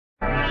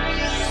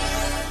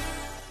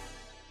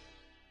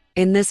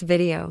In this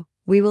video,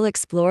 we will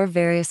explore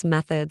various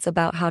methods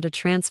about how to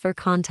transfer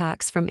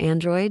contacts from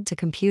Android to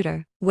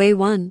computer. Way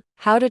 1.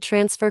 How to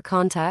transfer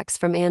contacts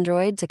from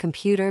Android to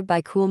computer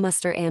by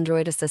Coolmuster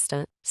Android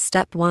Assistant.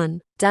 Step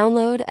 1.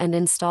 Download and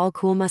install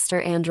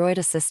Coolmuster Android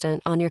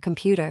Assistant on your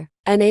computer.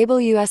 Enable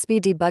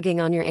USB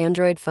debugging on your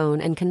Android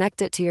phone and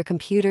connect it to your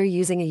computer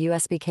using a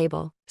USB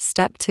cable.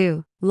 Step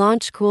 2.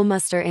 Launch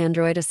Coolmuster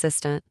Android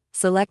Assistant.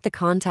 Select the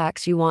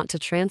contacts you want to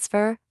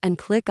transfer and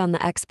click on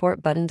the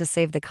export button to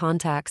save the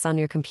contacts on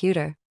your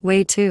computer.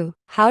 Way 2.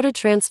 How to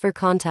transfer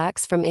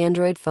contacts from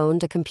Android phone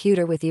to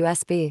computer with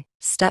USB.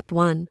 Step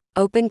 1.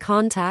 Open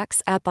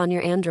Contacts app on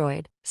your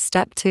Android.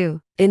 Step 2.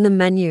 In the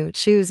menu,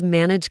 choose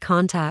Manage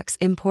Contacts,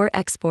 Import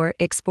Export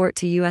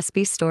to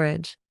USB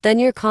storage. Then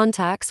your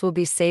contacts will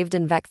be saved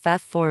in VecFF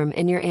form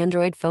in your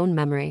Android phone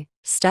memory.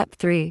 Step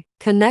 3.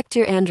 Connect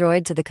your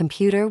Android to the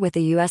computer with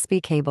a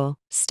USB cable.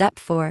 Step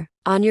 4.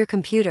 On your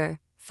computer,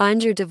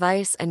 find your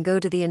device and go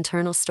to the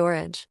internal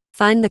storage.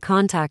 Find the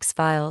contacts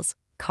files,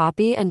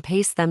 copy and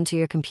paste them to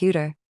your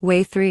computer.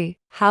 Way 3.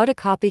 How to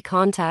copy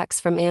contacts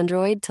from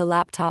Android to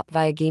laptop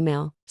via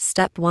Gmail.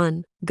 Step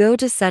 1. Go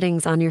to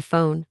Settings on your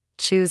phone.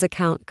 Choose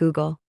Account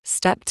Google.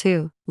 Step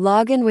 2.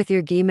 Log in with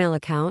your Gmail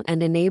account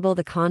and enable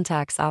the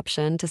Contacts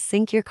option to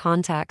sync your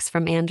contacts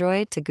from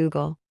Android to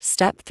Google.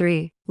 Step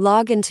 3.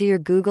 Log into your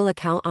Google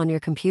account on your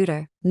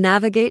computer.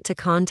 Navigate to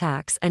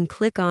Contacts and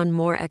click on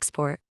More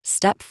Export.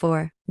 Step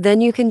 4.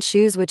 Then you can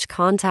choose which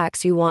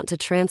contacts you want to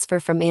transfer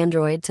from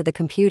Android to the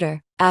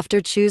computer.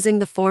 After choosing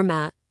the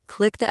format,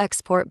 click the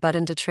Export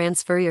button to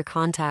transfer your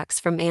contacts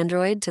from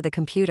Android to the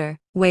computer.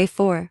 Way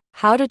 4.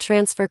 How to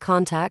transfer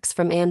contacts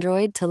from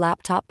Android to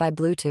laptop by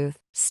Bluetooth.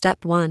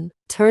 Step 1.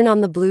 Turn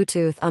on the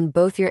Bluetooth on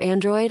both your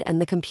Android and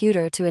the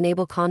computer to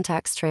enable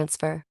contacts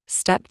transfer.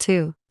 Step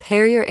 2.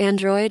 Pair your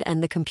Android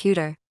and the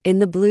computer. In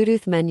the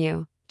Bluetooth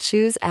menu,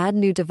 choose Add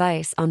New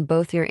Device on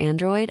both your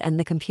Android and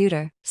the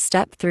computer.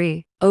 Step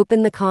 3.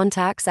 Open the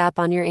Contacts app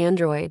on your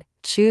Android.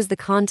 Choose the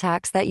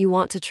contacts that you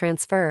want to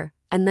transfer,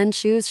 and then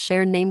choose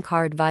Share Name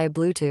Card via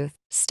Bluetooth.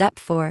 Step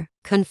 4.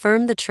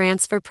 Confirm the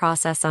transfer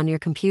process on your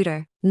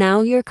computer.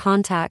 Now your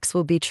contacts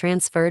will be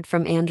transferred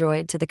from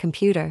Android to the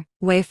computer.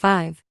 Way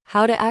 5.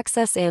 How to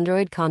access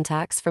Android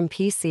contacts from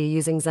PC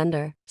using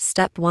Xender.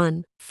 Step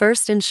 1.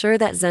 First, ensure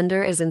that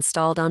Xender is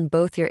installed on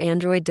both your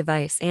Android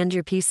device and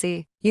your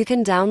PC. You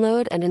can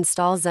download and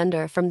install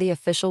Xender from the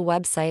official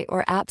website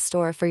or App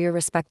Store for your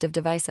respective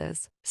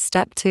devices.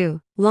 Step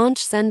 2. Launch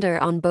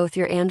Xender on both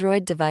your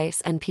Android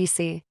device and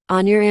PC.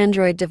 On your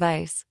Android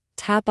device,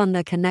 tap on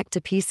the Connect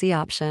to PC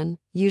option,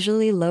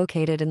 usually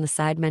located in the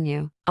side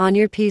menu. On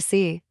your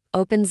PC,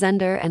 open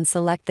Xender and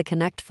select the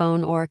Connect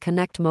Phone or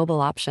Connect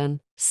Mobile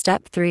option.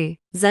 Step 3.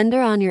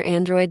 Xender on your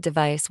Android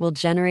device will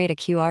generate a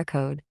QR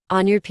code.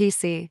 On your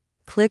PC,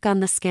 click on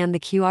the Scan the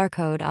QR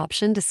code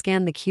option to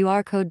scan the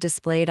QR code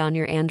displayed on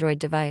your Android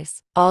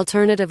device.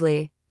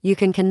 Alternatively, you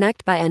can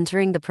connect by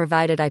entering the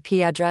provided IP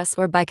address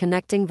or by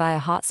connecting via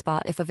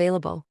hotspot if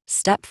available.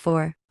 Step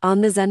 4.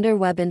 On the Xender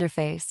web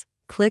interface,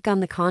 click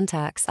on the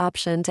Contacts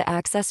option to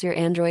access your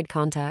Android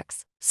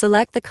contacts.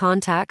 Select the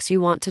contacts you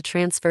want to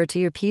transfer to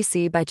your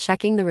PC by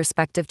checking the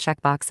respective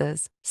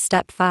checkboxes.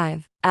 Step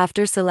 5.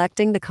 After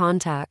selecting the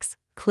contacts,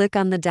 click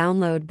on the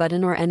Download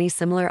button or any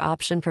similar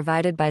option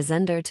provided by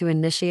Xender to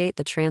initiate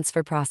the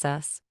transfer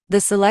process. The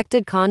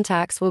selected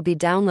contacts will be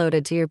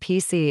downloaded to your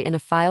PC in a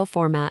file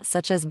format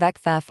such as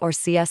VecFF or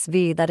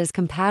CSV that is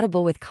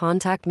compatible with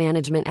contact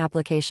management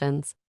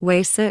applications.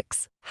 Way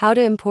 6. How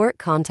to import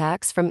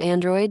contacts from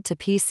Android to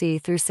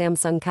PC through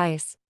Samsung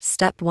Kies.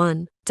 Step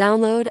 1.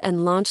 Download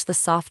and launch the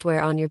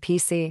software on your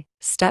PC.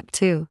 Step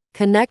 2.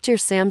 Connect your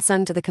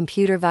Samsung to the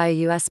computer via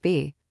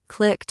USB.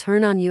 Click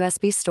Turn on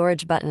USB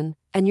storage button,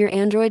 and your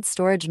Android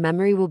storage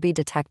memory will be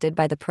detected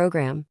by the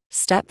program.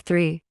 Step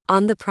 3.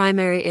 On the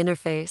primary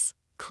interface,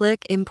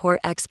 click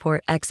Import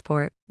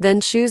Export.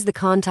 Then choose the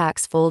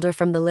Contacts folder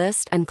from the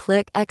list and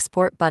click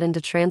Export button to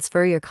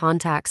transfer your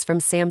contacts from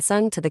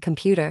Samsung to the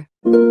computer.